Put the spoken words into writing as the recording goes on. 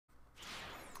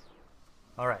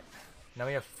Alright. Now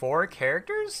we have 4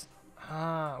 characters?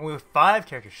 We have 5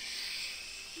 characters.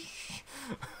 Shh.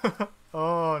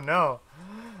 Oh no.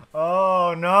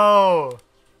 Oh no.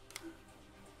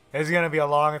 It's gonna be a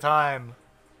long time.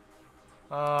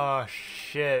 Oh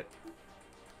shit.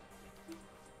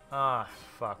 Ah,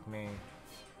 fuck me.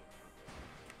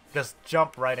 Just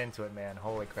jump right into it, man.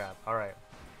 Holy crap. Alright.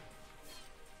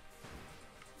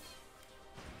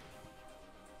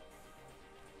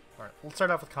 Alright, let's start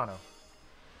off with Kano.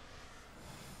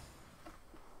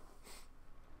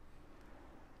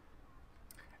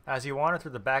 As he wandered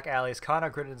through the back alleys, Kano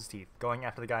gritted his teeth. Going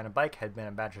after the guy on a bike had been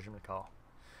a bad judgment call.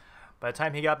 By the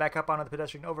time he got back up onto the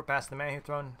pedestrian overpass, the man who had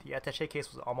thrown the attaché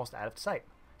case was almost out of sight.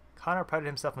 Kano prided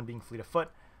himself on being fleet of foot,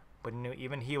 but he knew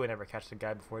even he would never catch the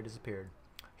guy before he disappeared.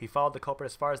 He followed the culprit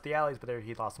as far as the alleys, but there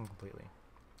he lost him completely.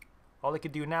 All he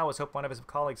could do now was hope one of his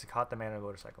colleagues had caught the man on a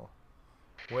motorcycle.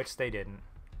 Which they didn't.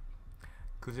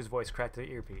 Kuzu's voice cracked to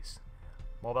the earpiece.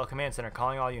 Mobile Command Center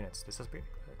calling all units. The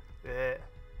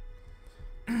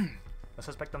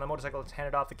suspect on the motorcycle has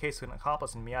handed off the case to an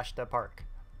accomplice in Miyashita Park.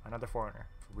 Another foreigner.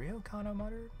 For real? Kano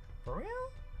muttered. For real?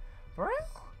 For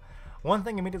real? One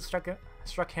thing immediately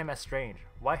struck him as strange.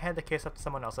 Why hand the case up to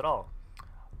someone else at all?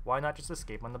 Why not just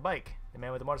escape on the bike? The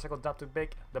man with the motorcycle dumped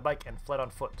the bike and fled on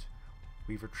foot.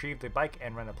 We've retrieved the bike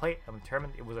and ran the plate and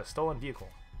determined it was a stolen vehicle.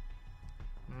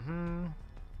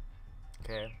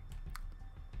 Okay.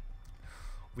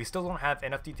 We still don't have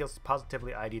enough details to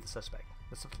positively ID the suspect.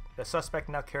 The suspect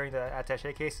now carrying the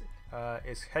attaché case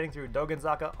is heading through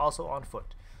Dogonzaka, also on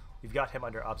foot. We've got him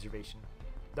under observation.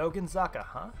 Dogonzaka,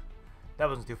 huh? That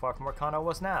wasn't too far from where Kano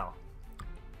was now.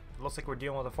 It looks like we're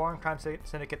dealing with a foreign crime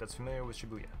syndicate that's familiar with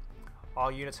Shibuya.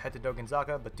 All units head to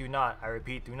Dogonzaka, but do not, I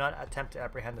repeat, do not attempt to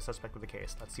apprehend the suspect with the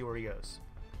case. Let's see where he goes.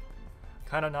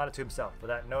 Kano nodded to himself.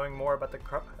 Without knowing more about the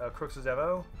crooks'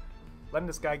 MO, letting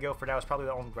this guy go for now is probably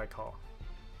the only right call.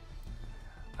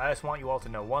 I just want you all to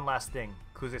know one last thing.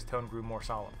 Kuze's tone grew more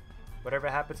solemn. Whatever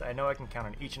happens, I know I can count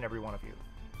on each and every one of you.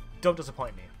 Don't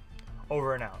disappoint me.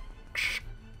 Over and out.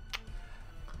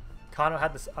 Kano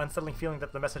had this unsettling feeling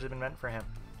that the message had been meant for him.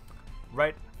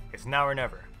 Right, it's now or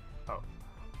never. Oh,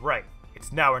 right,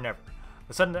 it's now or never.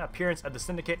 The sudden appearance of the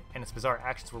syndicate and its bizarre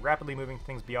actions were rapidly moving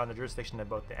things beyond the jurisdiction of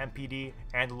both the MPD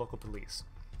and the local police.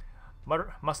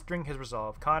 Mustering his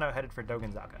resolve, Kano headed for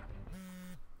Dogonzaka.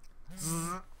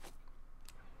 Zzz.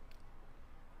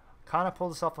 Kano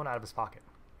pulled his cell phone out of his pocket.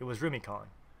 It was Rumi calling.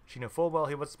 She knew full well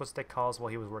he wasn't supposed to take calls while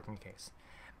he was working the case.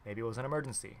 Maybe it was an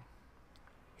emergency.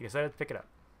 He decided to pick it up.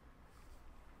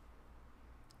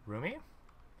 Rumi?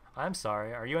 I'm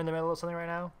sorry, are you in the middle of something right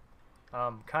now?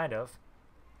 Kind of.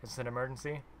 Is it an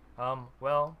emergency?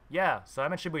 Well, yeah, so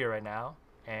I'm in Shibuya right now.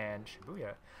 And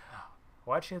Shibuya?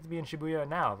 Why'd she have to be in Shibuya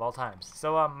now, of all times?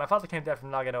 So, my father came down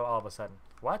from Nagano all of a sudden.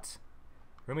 What?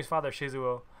 Rumi's father,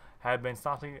 Shizuo, had been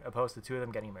staunchly opposed to the two of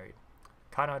them getting married.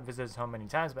 Kano had visited his home many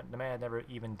times, but the man had never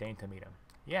even deigned to meet him.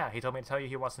 Yeah, he told me to tell you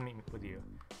he wants to meet with you.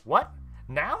 What?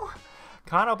 Now?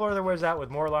 Kano blurted the words out with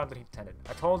more alarm than he intended.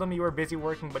 I told him you were busy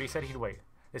working, but he said he'd wait.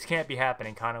 This can't be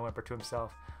happening, Kano whimpered to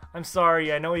himself. I'm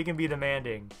sorry, I know he can be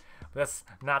demanding, but that's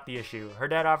not the issue. Her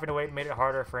dad offering to wait and made it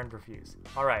harder for him to refuse.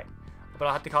 Alright, but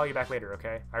I'll have to call you back later,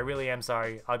 okay? I really am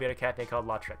sorry. I'll be at a cafe called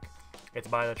La Trick. It's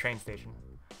by the train station.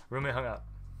 Rumi hung up.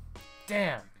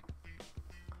 Damn.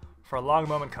 For a long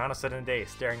moment, Kano stood in a daze,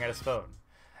 staring at his phone.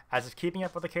 As if keeping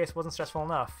up with the case wasn't stressful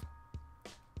enough.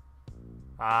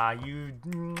 At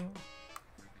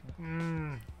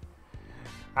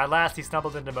last, he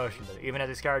stumbled into motion, but even as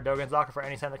he scoured Dogonzaka for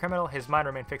any sign of the criminal, his mind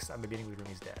remained fixed on the meeting with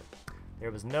Rumi's dad.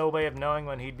 There was no way of knowing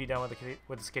when he'd be done with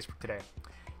this case for today.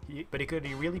 But could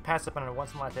he really pass up on a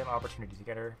once-in-a-lifetime opportunity to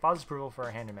get her father's approval for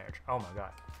her hand in marriage? Oh my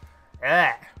god.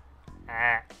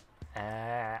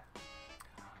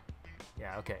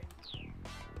 Yeah, okay.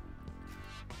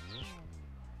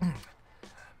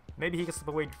 Maybe he could slip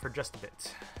away for just a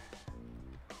bit.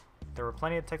 There were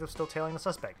plenty of detectives still tailing the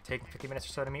suspect. Taking 50 minutes or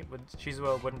so to meet with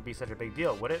Shizuo wouldn't be such a big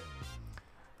deal, would it?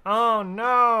 Oh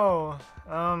no!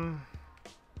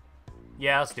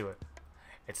 Yeah, let's do it.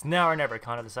 It's now or never,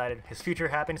 Kano decided. His future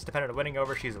happiness depended on winning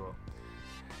over Shizuo.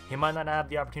 He might not have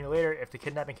the opportunity later if the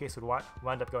kidnapping case would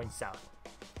wind up going south.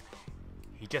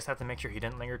 He just had to make sure he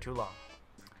didn't linger too long.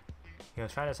 He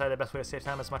was trying to decide the best way to save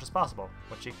time as much as possible,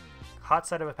 when she caught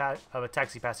sight of a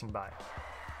taxi passing by.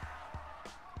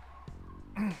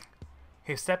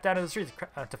 He stepped out of the street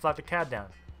to flag the cab down.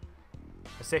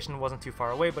 The station wasn't too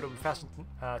far away, but it would be faster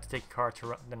to take a car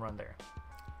than run there.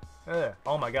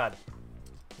 Oh my god.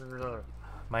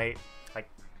 I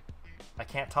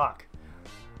can't talk.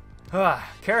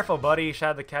 Careful, buddy,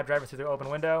 shouted the cab driver through the open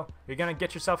window. You're gonna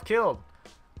get yourself killed.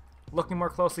 Looking more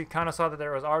closely, Kana saw that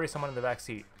there was already someone in the back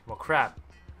seat. Well, crap.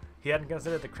 He hadn't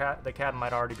considered the cab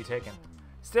might already be taken.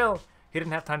 Still, he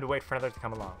didn't have time to wait for another to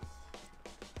come along.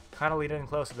 Kana leaned in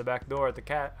close to the back door of the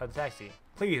taxi.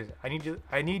 Please, I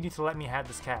need you to let me have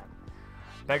this cab.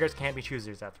 Beggars can't be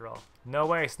choosers, after all. No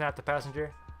way, snapped the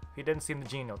passenger. He didn't seem the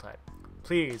genial type.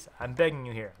 Please, I'm begging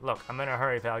you here. Look, I'm in a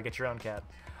hurry, pal. Get your own cab.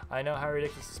 I know how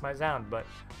ridiculous this might sound, but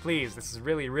please, this is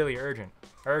really, really urgent.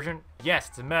 Urgent? Yes,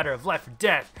 it's a matter of life or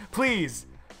death. Please!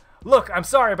 Look, I'm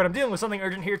sorry, but I'm dealing with something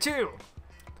urgent here, too.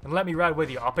 And let me ride with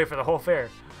you. I'll pay for the whole fare.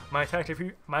 My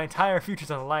entire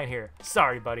future's on the line here.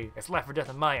 Sorry, buddy. It's life or death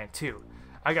on my end, too.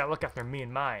 I gotta look after me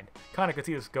and mine. Kana could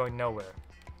see this going nowhere.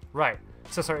 Right.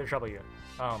 So sorry to trouble you.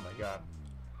 Oh my god.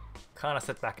 Kana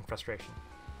sat back in frustration.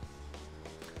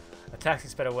 A taxi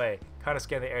sped away. Kana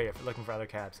scanned the area looking for other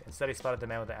cabs. Instead, he spotted the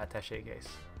man with the attaché case.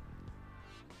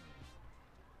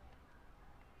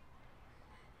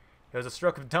 It was a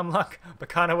stroke of dumb luck, but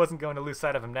Kana wasn't going to lose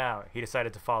sight of him now. He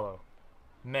decided to follow.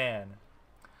 Man.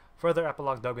 Further up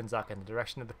along Dogenzaka in the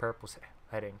direction of the perp was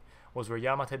heading was where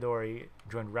Yamatedori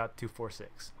joined Route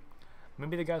 246.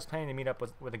 Maybe the guy was planning to meet up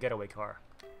with a getaway car.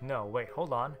 No, wait,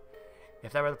 hold on.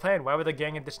 If that were the plan, why would the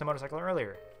gang have ditched the motorcycle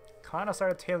earlier? Kana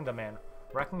started tailing the man,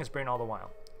 racking his brain all the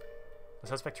while. The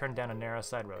suspect turned down a narrow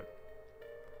side road.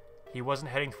 He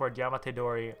wasn't heading toward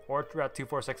Yamatedori or Route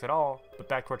 246 at all, but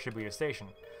back toward Shibuya Station.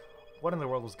 What in the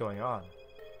world was going on?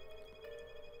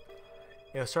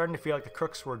 It was starting to feel like the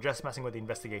crooks were just messing with the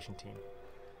investigation team.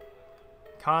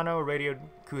 Kano radioed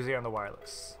Kuze on the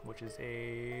wireless, which is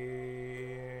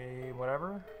a...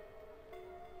 whatever?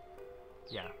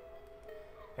 Yeah.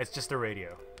 It's just a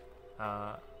radio.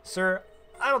 Sir,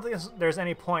 I don't think there's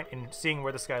any point in seeing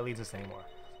where this guy leads us anymore.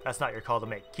 That's not your call to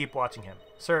make. Keep watching him.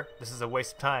 Sir, this is a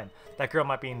waste of time. That girl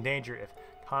might be in danger if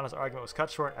Kano's argument was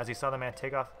cut short as he saw the man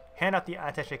hand out the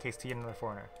attaché case to yet another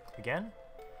foreigner. Again?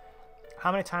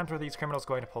 How many times were these criminals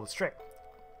going to pull the trick?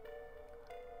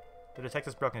 The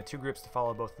detectives broke into two groups to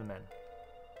follow both of the men.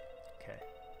 Okay.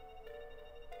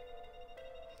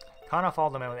 Kana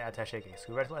followed the man with the attaché case,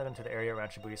 who led him to the area around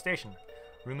Shibuya Station.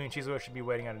 Rumi and Chizuo should be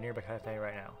waiting at a nearby cafe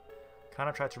right now.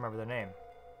 Kana tried to remember their name.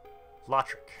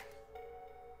 Lotric.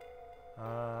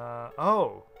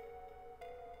 Oh!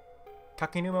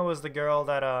 Kakinuma was the girl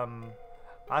that,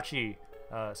 Achi,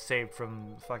 saved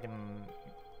from fucking,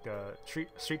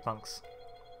 street punks.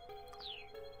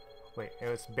 Wait, it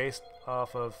was based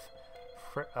off of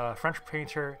French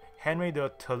painter Henri de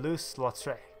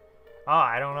Toulouse-Lautrec. Ah,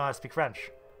 I don't know how to speak French.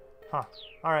 Huh.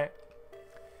 Alright.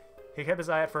 He kept his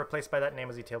eye out for a place by that name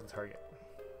as he tailed the target.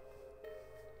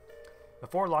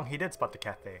 Before long, he did spot the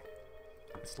cafe.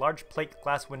 Its large plate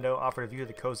glass window offered a view of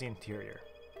the cozy interior.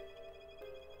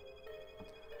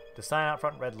 The sign out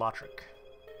front read Lotric.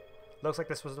 Looks like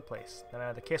this was the place. The man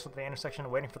at the case was at the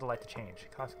intersection waiting for the light to change,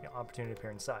 causing the opportunity to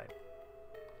appear inside.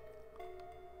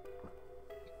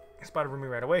 He spotted Rumi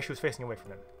right away. She was facing away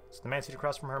from him. So the man seated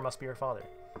across from her must be her father.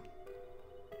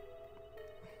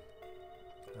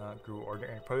 Grew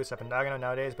ordinary produce up in Nagano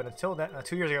nowadays, but until then,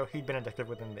 2 years ago, he'd been a detective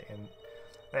within the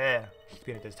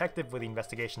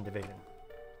investigation division.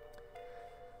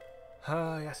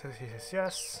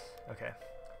 Yes. Okay.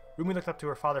 Rumi looked up to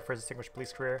her father for his distinguished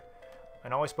police career,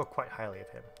 and always spoke quite highly of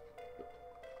him.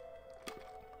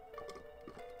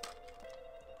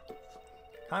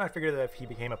 Kana figured that if he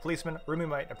became a policeman, Rumi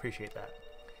might appreciate that.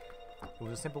 It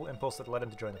was a simple impulse that led him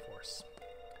to join the force.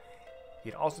 He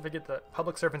had also figured that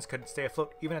public servants could stay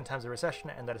afloat even in times of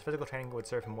recession, and that his physical training would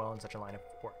serve him well in such a line of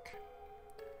work.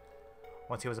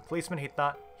 Once he was a policeman, he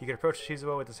thought he could approach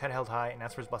Shizuo with his head held high and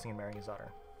ask for his blessing in marrying his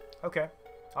daughter. Okay.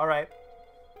 Alright.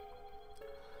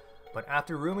 But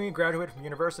after Rumi graduated from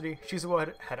university,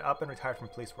 Shizuo had up and retired from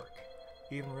police work.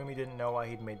 Even Rumi didn't know why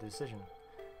he'd made the decision.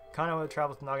 Kano had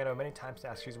traveled to Nagano many times to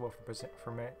ask Shizuo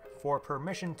for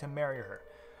permission to marry her,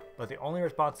 but the only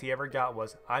response he ever got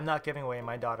was, "I'm not giving away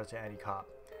my daughter to any cop."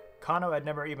 Kano had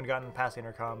never even gotten past the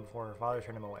intercom before her father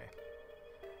turned him away.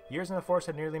 Years in the force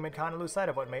had nearly made Kano lose sight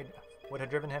of what had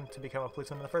driven him to become a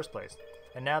policeman in the first place,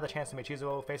 and now the chance to meet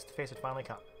Shizuo face to face had finally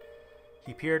come.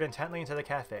 He peered intently into the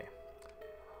cafe.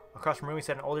 Across from Rumi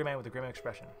sat an older man with a grim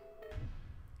expression.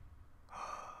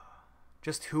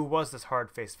 Just who was this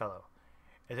hard-faced fellow?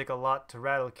 It took a lot to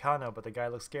rattle Kano, but the guy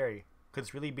looked scary. Could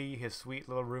this really be his sweet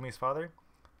little Rumi's father?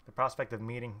 The prospect of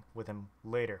meeting with him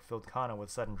later filled Kano with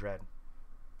sudden dread.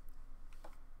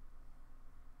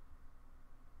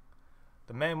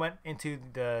 The man went into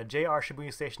the JR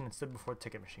Shibuya station and stood before the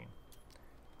ticket machine.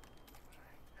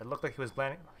 It looked like he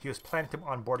was planning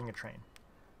on boarding a train.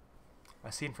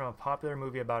 A scene from a popular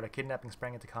movie about a kidnapping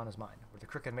sprang into Kano's mind, where the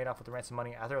crook had made off with the ransom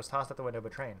money after it was tossed out the window of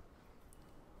a train.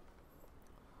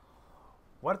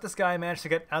 What if this guy managed to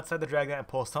get outside the dragnet and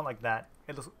pull a stunt like that?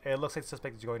 It looks like the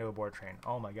suspect is going to board a train.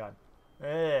 Oh my god.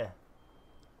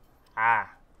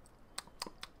 Ah.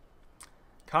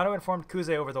 Kano informed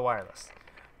Kuze over the wireless.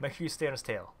 Make sure you stay on his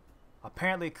tail.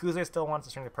 Apparently, Kuze still wants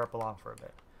to string the perp along for a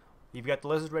bit. You've got the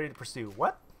lizard ready to pursue.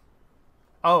 What?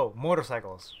 Oh,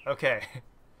 motorcycles. Okay.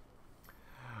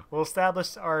 We'll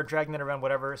establish our dragnet around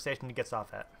whatever station he gets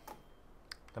off at.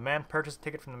 The man purchased a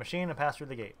ticket from the machine and passed through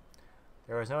the gate.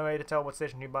 There was no way to tell what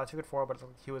station he bought a ticket for, but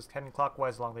he was heading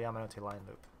clockwise along the Yamanote line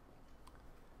loop.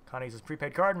 Kano used his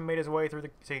prepaid card and made his way through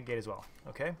the ticket gate as well.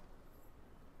 Okay.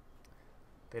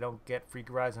 They don't get free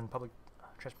rides in public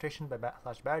transportation by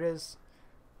flash badges.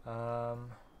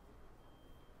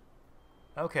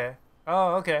 Okay.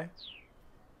 Oh, okay.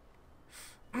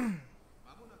 An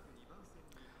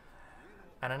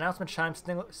announcement chime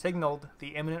signaled the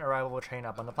imminent arrival of a train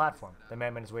up on the platform. The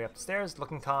man made his way up the stairs,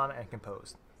 looking calm and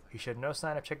composed. He showed no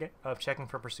sign of checking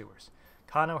for pursuers.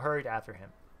 Kano hurried after him.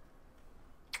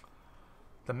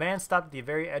 The man stopped at the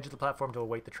very edge of the platform to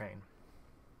await the train.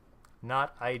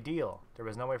 Not ideal. There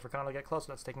was no way for Kano to get close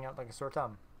without sticking out like a sore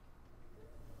thumb.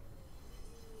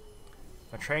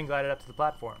 A train glided up to the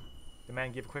platform. The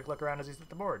man gave a quick look around as he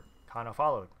slipped aboard. Kano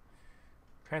followed.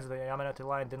 Trains of the Yamanote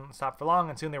line didn't stop for long,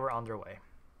 and soon they were on their way.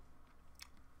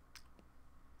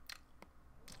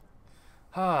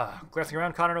 Glancing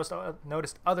around, Kano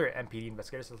noticed other MPD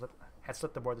investigators had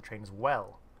slipped aboard the train as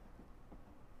well.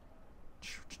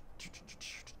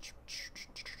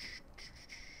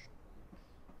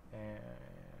 And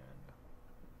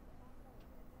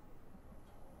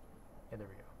yeah, there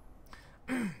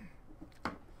we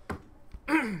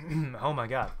go. Oh my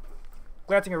god.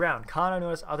 Glancing around, Kano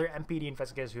noticed other MPD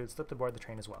investigators who had slipped aboard the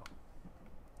train as well.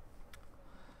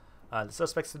 The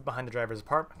suspect stood behind the driver's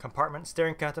compartment,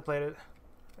 staring contemplatively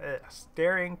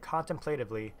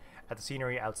at the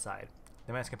scenery outside.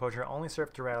 The man's composure only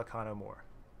served to rattle Kano more.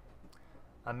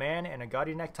 A man in a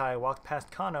gaudy necktie walked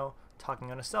past Kano,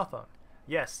 talking on his cell phone.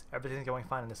 Yes, everything's going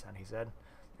fine in this end, he said.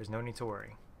 There's no need to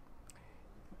worry.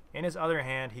 In his other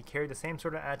hand, he carried the same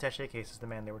sort of attaché case as the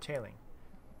man they were tailing.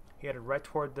 He headed right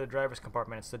toward the driver's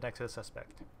compartment and stood next to the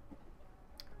suspect.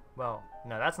 Well,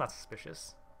 no, that's not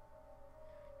suspicious.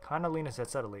 Kano leaned his head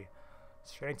subtly,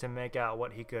 straining to make out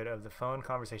what he could of the phone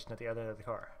conversation at the other end of the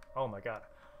car. Oh my god.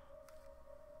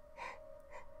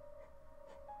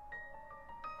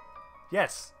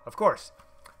 Yes, of course.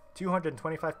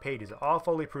 225 pages, all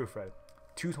fully proofread.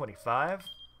 225?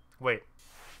 Wait,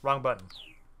 wrong button.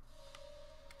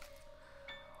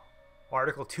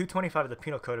 Article 225 of the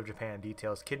Penal Code of Japan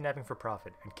details kidnapping for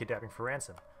profit and kidnapping for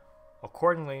ransom.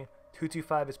 Accordingly,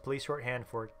 225 is police shorthand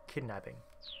for kidnapping.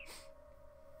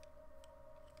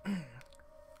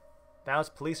 That was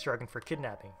police jargon for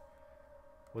kidnapping.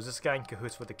 Was this guy in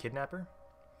cahoots with the kidnapper?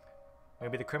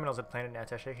 Maybe the criminals had planned an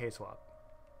attaché case swap.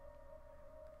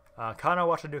 Kano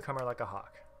watched the newcomer like a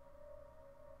hawk.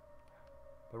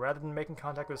 But rather than making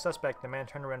contact with the suspect, the man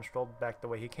turned around and strolled back the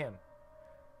way he came.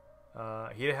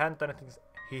 He hadn't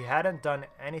done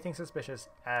anything suspicious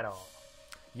at all.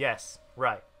 Yes,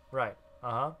 right.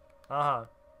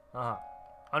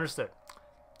 Understood.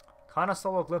 Kano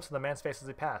stole a glimpse of the man's face as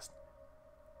he passed.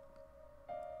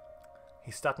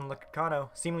 He stopped and looked at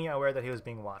Kano, seemingly aware that he was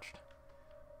being watched.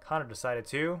 Kano decided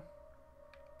to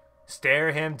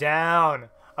stare him down.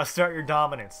 Assert your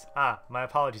dominance. My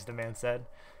apologies, the man said.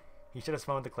 He shut his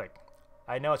phone with a click.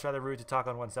 I know it's rather rude to talk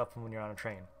on oneself when you're on a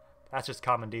train. That's just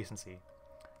common decency.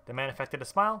 The man affected a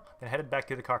smile, then headed back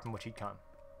to the car from which he'd come.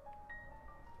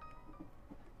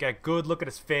 Get a good look at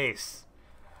his face.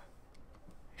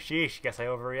 Sheesh, guess I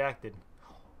overreacted.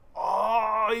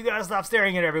 Oh, you gotta stop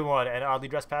staring at everyone! An oddly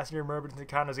dressed passenger murmured into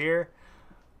Kano's ear.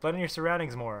 Blend in your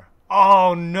surroundings more.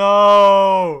 Oh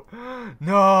no!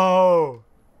 No!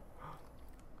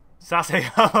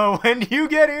 Sasayama, when do you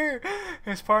get here?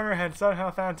 His partner had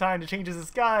somehow found time to change his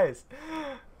disguise.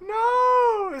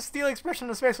 No! A steel expression on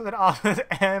his face with an ominous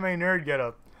anime nerd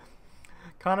getup.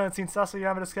 Kano had seen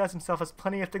Sasayama disguise himself as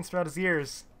plenty of things throughout his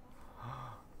years.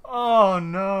 Oh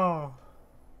no!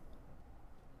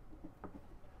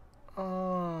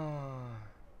 Oh,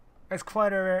 it's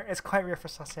quite rare for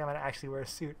Sasayama to actually wear a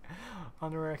suit.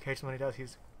 On the rare occasion when he does,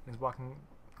 he's walking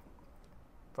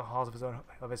the halls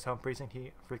of his home precinct.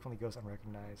 He frequently goes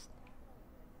unrecognized.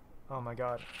 Oh my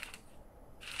god.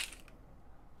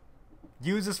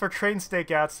 Use this for train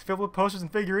stakeouts, filled with posters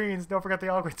and figurines. Don't forget the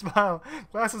awkward smile.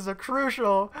 Glasses are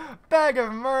crucial. Bag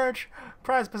of merch.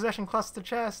 Prized possession close to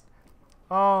chest.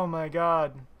 Oh my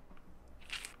god.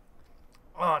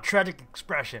 Oh, tragic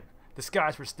expression.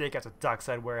 Disguised for stakeouts at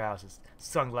dockside warehouses.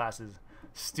 Sunglasses.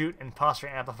 Astute and posture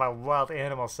amplify wild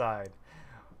animal side.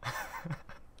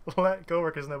 let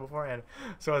coworkers know beforehand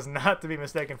so as not to be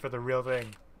mistaken for the real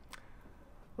thing.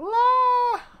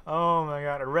 La! Oh my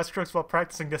god. Arrest crooks while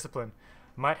practicing discipline.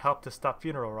 Might help to stop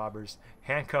funeral robbers.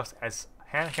 Handcuffs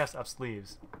up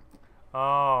sleeves.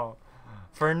 Oh.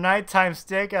 For nighttime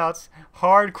stakeouts,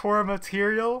 hardcore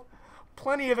material,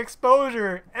 plenty of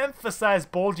exposure, emphasize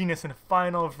bulginess in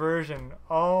final version.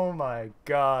 Oh my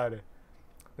god.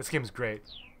 This game's great.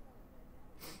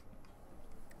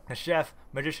 A chef,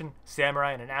 magician,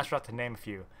 samurai, and an astronaut to name a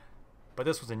few. But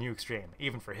this was a new extreme,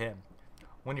 even for him.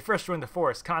 When he first joined the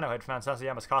force, Kano had found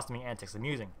Sasayama's costuming antics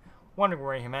amusing, wondering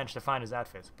where he managed to find his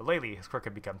outfits, but lately his quirk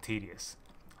had become tedious.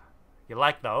 You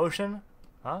like the ocean?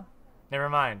 Huh? Never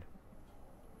mind.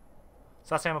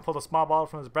 Sasayama pulled a small bottle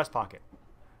from his breast pocket.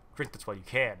 Drink this while you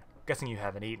can. Guessing you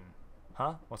haven't eaten.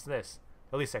 Huh? What's this?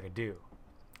 The least I could do.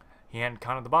 He handed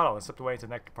Kano the bottle and slipped away into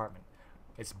the next compartment.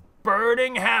 It's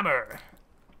Burning Hammer!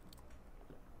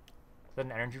 Is that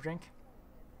an energy drink?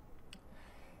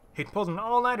 He'd pulled an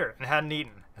all-nighter and hadn't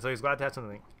eaten, so he was glad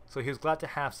to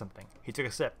have something. He took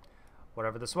a sip.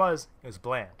 Whatever this was, it was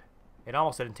bland. It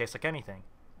almost didn't taste like anything.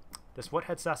 Just what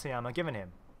had Sasayama given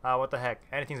him? Ah, what the heck.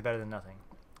 Anything's better than nothing.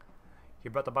 He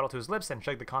brought the bottle to his lips and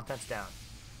chugged the contents down.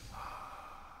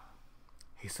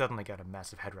 He suddenly got a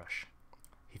massive head rush.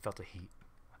 He felt a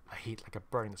heat like a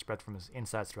burning that spread from his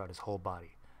insides throughout his whole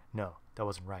body. No, that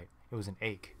wasn't right. It was an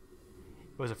ache.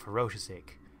 It was a ferocious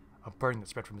ache. A burning that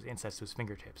spread from his insides to his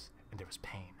fingertips, and there was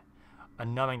pain. A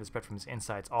numbing that spread from his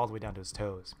insides all the way down to his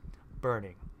toes.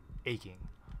 Burning, aching,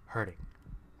 hurting.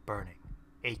 Burning,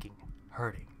 aching,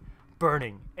 hurting.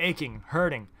 Burning, aching,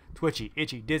 hurting. Twitchy,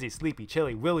 itchy, dizzy, sleepy,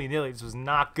 chilly, willy-nilly. This was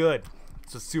not good.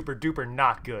 This was super duper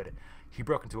not good. He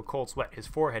broke into a cold sweat, his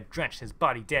forehead drenched, his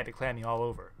body damp and clammy all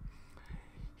over.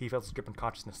 He felt his grip and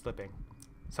consciousness slipping.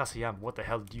 Sasayama, what the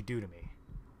hell did you do to me?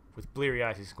 With bleary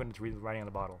eyes, he squinted to read the writing on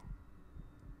the bottle.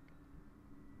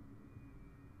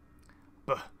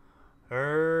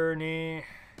 Ernie.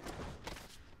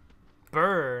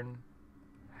 Burn.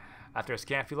 After a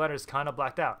scan few letters, Kano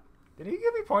blacked out. Did he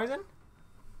give me poison?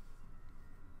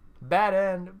 Bad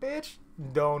end, bitch.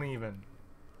 Don't even.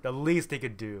 The least he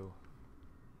could do.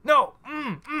 No!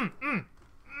 I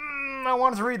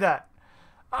wanted to read that.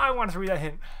 I wanted to read that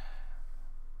hint.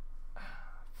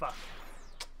 Fuck.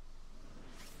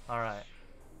 Alright.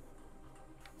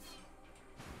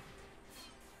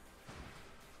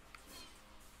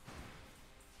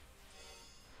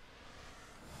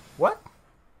 What?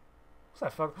 What's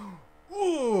that fuck?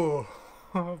 Ooh!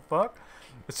 Fuck.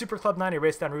 The Super Club 90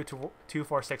 raced down Route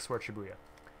 246 toward Shibuya.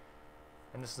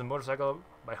 And this is a motorcycle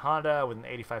by Honda with an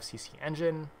 85cc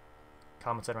engine.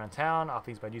 Comments around town,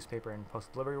 offerings by newspaper and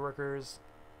post delivery workers.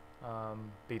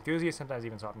 Big enthusiasts, sometimes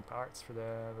even swapping parts for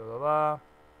the blah blah blah.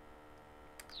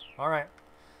 Alright.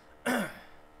 The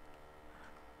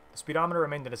speedometer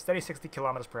remained at a steady 60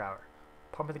 kilometers per hour.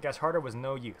 Pumping the gas harder was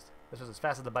no use. This was as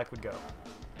fast as the bike would go.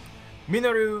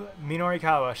 Minoru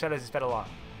Minorikawa shouted as he sped along.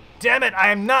 Damn it,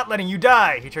 I am not letting you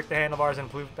die! He tricked the handlebars and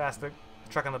flew past the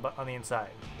truck on the inside.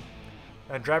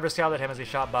 The driver scowled at him as he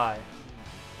shot by.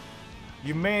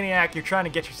 You maniac, you're trying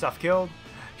to get yourself killed?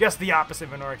 Just the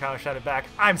opposite, Minorikawa shouted back.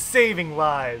 I'm saving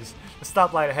lives! The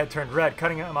stoplight ahead turned red,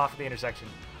 cutting him off at the intersection.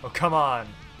 Oh, come on.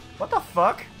 What the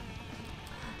fuck?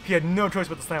 He had no choice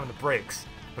but to slam on the brakes,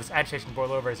 but his agitation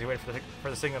boiled over as he waited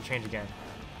for the signal to change again.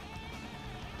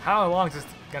 How long is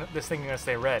this thing gonna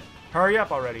stay red? Hurry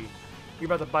up already! He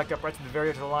brought the bike up right to the very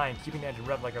edge of the line, keeping the engine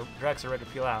revved like a dragster ready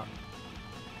to peel out.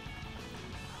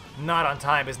 Not on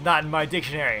time is not in my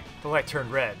dictionary. The light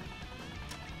turned red.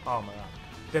 Oh my god.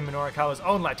 Then Minorikawa's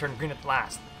own light turned green at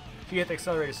last. He hit the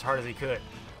accelerator as hard as he could.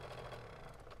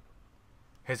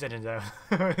 His engine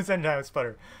would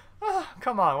sputter. Ah,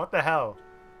 come on, what the hell?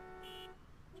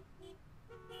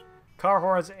 Car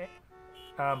horns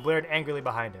blared angrily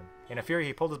behind him. In a fury,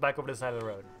 he pulled his bike over to the side of the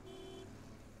road.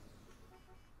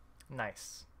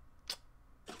 Nice.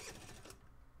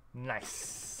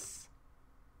 Nice.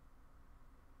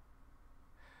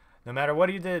 No matter what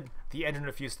he did, the engine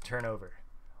refused to turn over.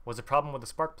 Was the problem with the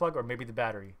spark plug or maybe the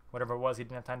battery? Whatever it was, he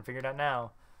didn't have time to figure it out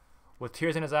now. With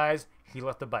tears in his eyes, he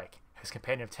left the bike, his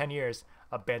companion of 10 years,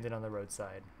 abandoned on the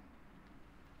roadside.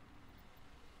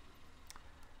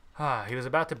 He was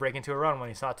about to break into a run when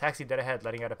he saw a taxi dead ahead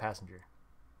letting out a passenger.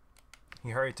 He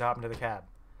hurried to hop into the cab.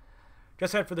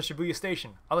 Just head for the Shibuya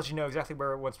station. I'll let you know exactly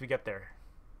where once we get there.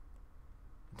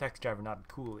 The taxi driver nodded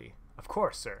coolly. Of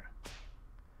course, sir.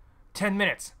 10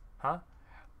 minutes, huh?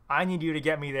 I need you to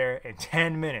get me there in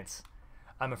 10 minutes.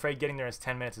 I'm afraid getting there in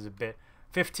 10 minutes is a bit.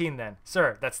 15 then.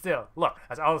 Sir, that's still. Look,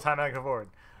 that's all the time I can afford.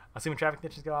 Assuming traffic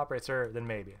conditions can operate, sir, then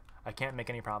maybe. I can't make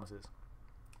any promises.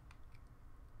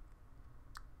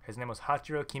 His name was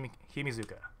Hachiro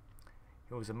Himizuka.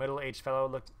 He was a middle-aged fellow,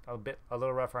 looked a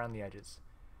little rough around the edges.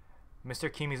 Mr.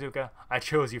 Kimizuka, I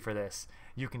chose you for this.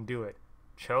 You can do it.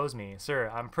 Chose me? Sir,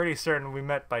 I'm pretty certain we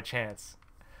met by chance.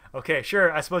 Okay,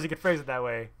 sure, I suppose you could phrase it that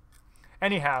way.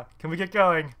 Anyhow, can we get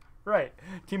going? Right.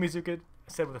 Kimizuka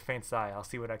said with a faint sigh, I'll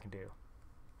see what I can do.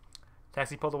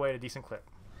 Taxi pulled away at a decent clip.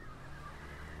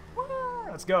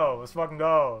 Let's go. Let's fucking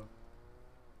go.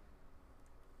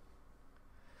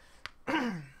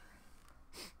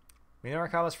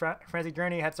 Minorikawa's frantic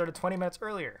journey had started 20 minutes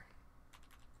earlier.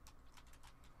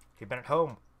 He'd been at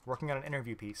home, working on an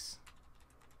interview piece.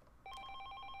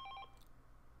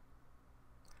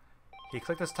 He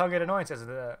clicked his tongue in annoyance as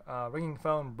the ringing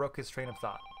phone broke his train of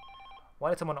thought. Why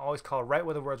did someone always call right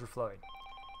when the words were flowing?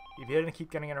 If he didn't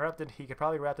keep getting interrupted, he could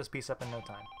probably wrap this piece up in no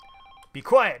time. Be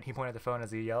quiet, he pointed at the phone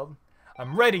as he yelled.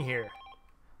 I'm writing here!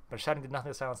 But shouting did nothing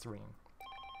to silence the ringing.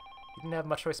 He didn't have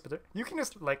much choice, but you can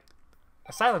just, like,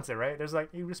 silence it, right? There's, like,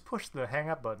 you just push the hang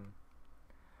up button.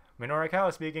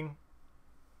 Minorikawa speaking.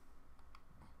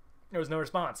 There was no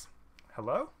response.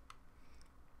 Hello?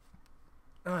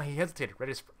 He hesitated,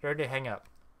 ready to hang up.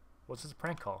 What's this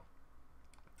prank call?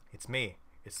 It's me.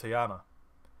 It's Toyama.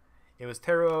 It was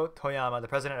Teruo Toyama, the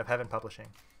president of Heaven Publishing.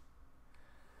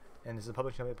 And this is a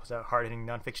publishing company that puts out hard-hitting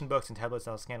non-fiction books and tablets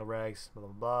on scandal rags, blah,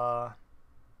 blah,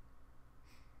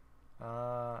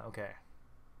 blah. Okay.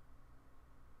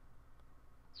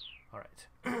 Alright.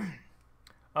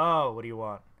 Oh, what do you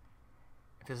want?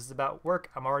 If this is about work,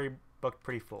 I'm already booked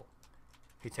pretty full.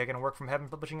 He'd taken work from Heaven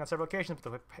Publishing on several occasions,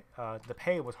 but the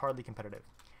pay was hardly competitive.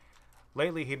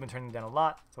 Lately, he'd been turning down a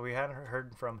lot, so we hadn't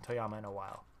heard from Toyama in a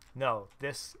while. No,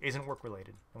 this isn't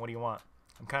work-related. And what do you want?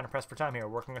 I'm kind of pressed for time here,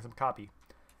 working on some copy.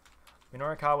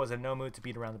 Minorikawa was in no mood to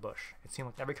beat around the bush. It seemed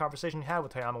like every conversation he had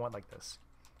with Toyama went like this.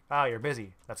 Ah, you're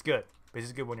busy. That's good.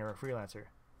 Busy's good when you're a freelancer.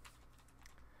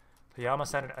 Toyama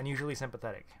sounded unusually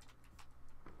sympathetic.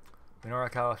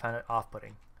 Minorikawa found it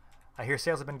off-putting. I hear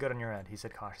sales have been good on your end, he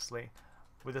said cautiously.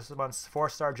 With this month's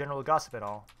 4-Star General Gossip and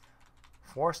all.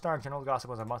 4-Star General Gossip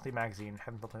was a monthly magazine.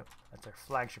 That's their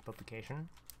flagship publication.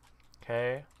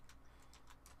 Okay.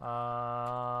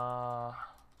 Yeah,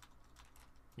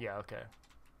 okay.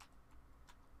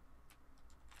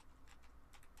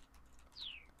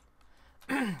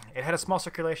 It had a small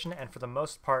circulation, and for the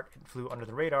most part, it flew under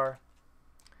the radar.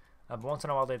 But once in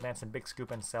a while, they'd land some big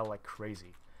scoop and sell like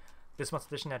crazy. This month's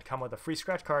edition had come with a free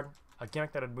scratch card, a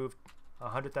gimmick that had moved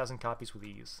 100,000 copies with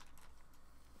ease.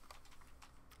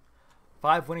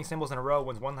 5 winning symbols in a row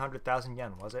wins 100,000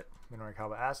 yen, was it?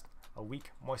 Minorikawa asked. A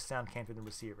weak, moist sound came through the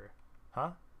receiver.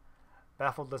 Huh?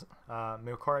 Baffled,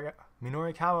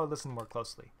 Minorikawa listened more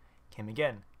closely. Came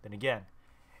again, then again.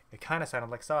 It kind of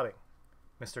sounded like sobbing.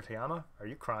 Mr. Toyama, are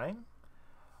you crying?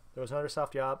 There was another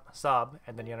soft sob,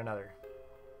 and then yet another.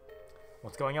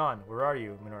 What's going on? Where are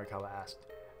you? Minorikawa asked.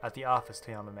 At the office,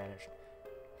 Toyama managed.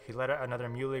 He let out another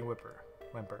mewling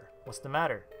whimper. What's the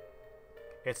matter?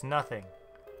 It's nothing.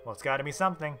 Well, it's gotta be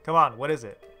something. Come on, what is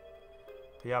it?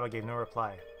 Toyama gave no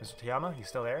reply. Mr. Toyama, you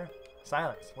still there?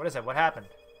 Silence. What is it? What happened?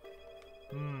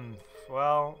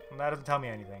 Well, that doesn't tell me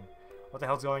anything. What the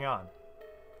hell's going on?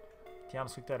 Toyama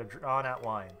squeaked out a drawn-out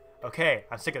whine. Okay,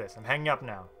 I'm sick of this. I'm hanging up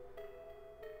now.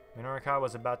 Minorikawa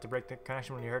was about to break the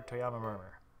connection when he heard Toyama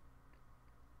murmur.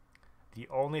 The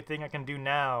only thing I can do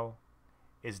now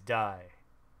is die.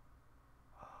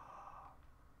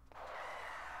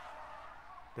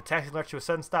 The taxi lurched to a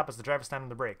sudden stop as the driver slammed on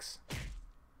the brakes.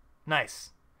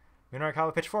 Nice.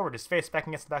 Minorikawa pitched forward, his face back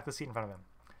against the back of the seat in front of him.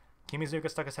 Kimizuka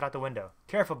stuck his head out the window.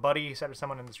 Careful, buddy, he said to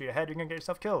someone in the street ahead. You're gonna get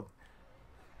yourself killed.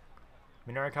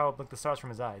 Minorikawa blinked the stars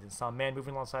from his eyes and saw a man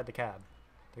moving alongside the cab.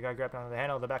 The guy grabbed onto the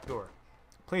handle of the back door.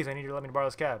 Please, I need you to let me borrow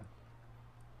this cab.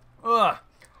 Ugh!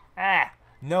 Ah!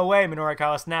 No way,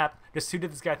 Minorikawa snapped. Just who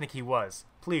did this guy think he was?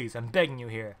 Please, I'm begging you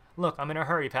here. Look, I'm in a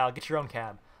hurry, pal. Get your own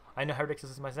cab. I know how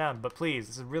ridiculous this might sound, but please,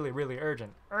 this is really, really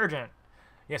urgent. Urgent!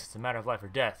 Yes, it's a matter of life or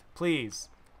death. Please.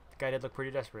 The guy did look pretty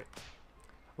desperate.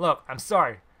 Look, I'm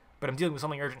sorry, but I'm dealing with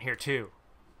something urgent here, too.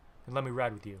 Then let me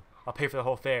ride with you. I'll pay for the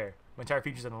whole fare. My entire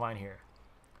future's on the line here.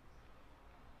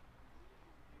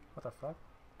 What the fuck?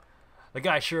 The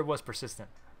guy sure was persistent.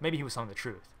 Maybe he was telling the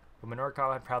truth, but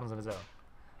Minorikawa had problems of his own.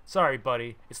 Sorry,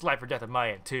 buddy. It's life or death on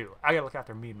my end, too. I gotta look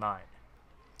after me and mine.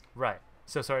 Right.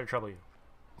 So sorry to trouble you.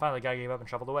 Finally, the guy gave up and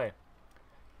shuffled away.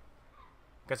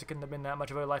 Guess it couldn't have been that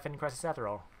much of a life-ending crisis after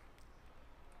all.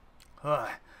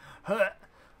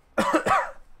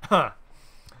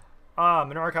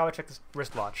 Minorikawa checked his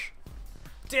wristwatch.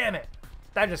 Damn it!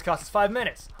 That just cost us 5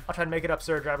 minutes. I'll try to make it up,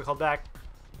 sir. Driver called back.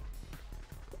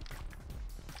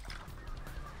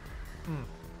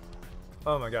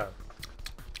 Oh my god.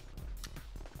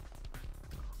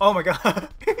 Oh my god.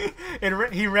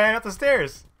 He ran up the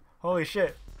stairs. Holy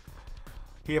shit.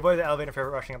 He avoided the elevator for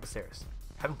rushing up the stairs.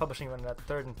 Having publishing went at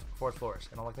the 3rd and 4th floors,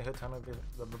 and unlike the hood tunnel,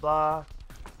 blah blah blah,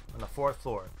 on the 4th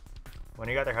floor. When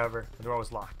he got there, however, the door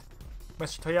was locked.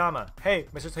 Mr. Toyama! Hey,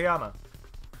 Mr. Toyama!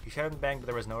 He shouted and banged, but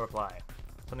there was no reply.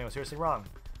 Something was seriously wrong.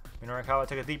 Minorukawa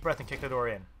took a deep breath and kicked the door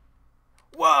in.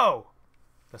 Whoa!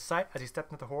 The sight as he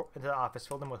stepped into the office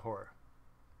filled him with horror.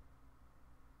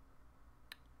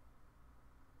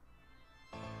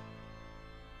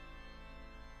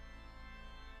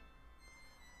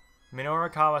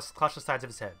 Minorukawa clutched the sides of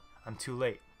his head. I'm too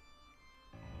late.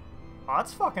 Oh,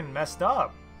 that's fucking messed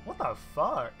up. What the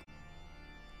fuck?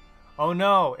 Oh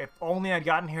no, if only I'd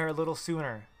gotten here a little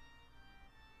sooner.